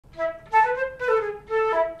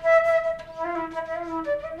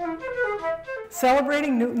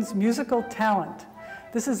Celebrating Newton's musical talent.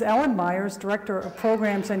 This is Ellen Myers, Director of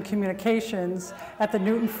Programs and Communications at the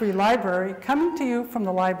Newton Free Library, coming to you from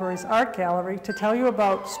the library's art gallery to tell you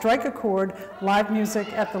about Strike-A-Chord live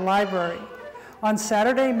music at the library. On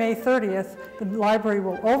Saturday, May 30th, the library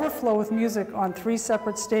will overflow with music on 3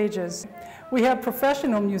 separate stages. We have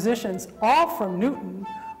professional musicians, all from Newton,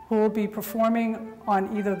 who will be performing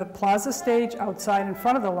on either the plaza stage outside in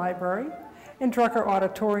front of the library, in Drucker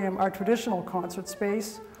Auditorium, our traditional concert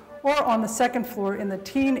space, or on the 2nd floor in the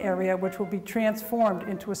teen area, which will be transformed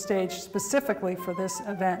into a stage specifically for this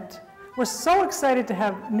event. We're so excited to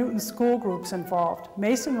have Newton school groups involved.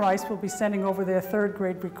 Mason Rice will be sending over their 3rd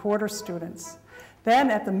grade recorder students.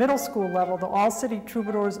 Then at the middle school level, the All-City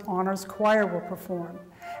Troubadours Honors Choir will perform.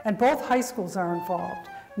 And both high schools are involved.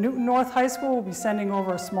 Newton North High School will be sending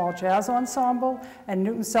over a small jazz ensemble, and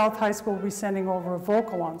Newton South High School will be sending over a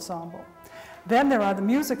vocal ensemble. Then there are the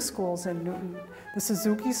music schools in Newton. The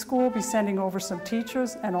Suzuki School will be sending over some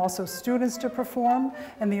teachers and also students to perform,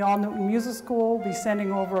 and the All Newton Music School will be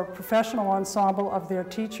sending over a professional ensemble of their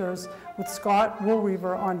teachers with Scott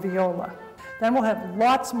Woolweaver on viola. Then we'll have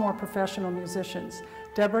lots more professional musicians.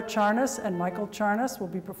 Deborah Charnas and Michael Charnas will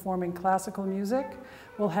be performing classical music.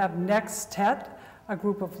 We'll have Nextet, a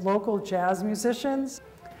group of local jazz musicians,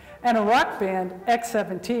 and a rock band,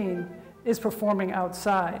 X-17, is performing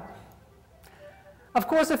outside. Of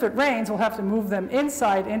course, if it rains, we'll have to move them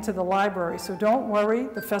inside into the library, so don't worry,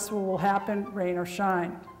 the festival will happen, rain or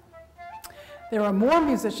shine. There are more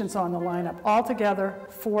musicians on the lineup, altogether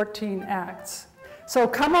 14 acts. So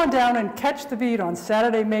come on down and catch the beat on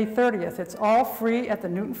Saturday, May 30th. It's all free at the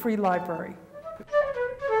Newton Free Library.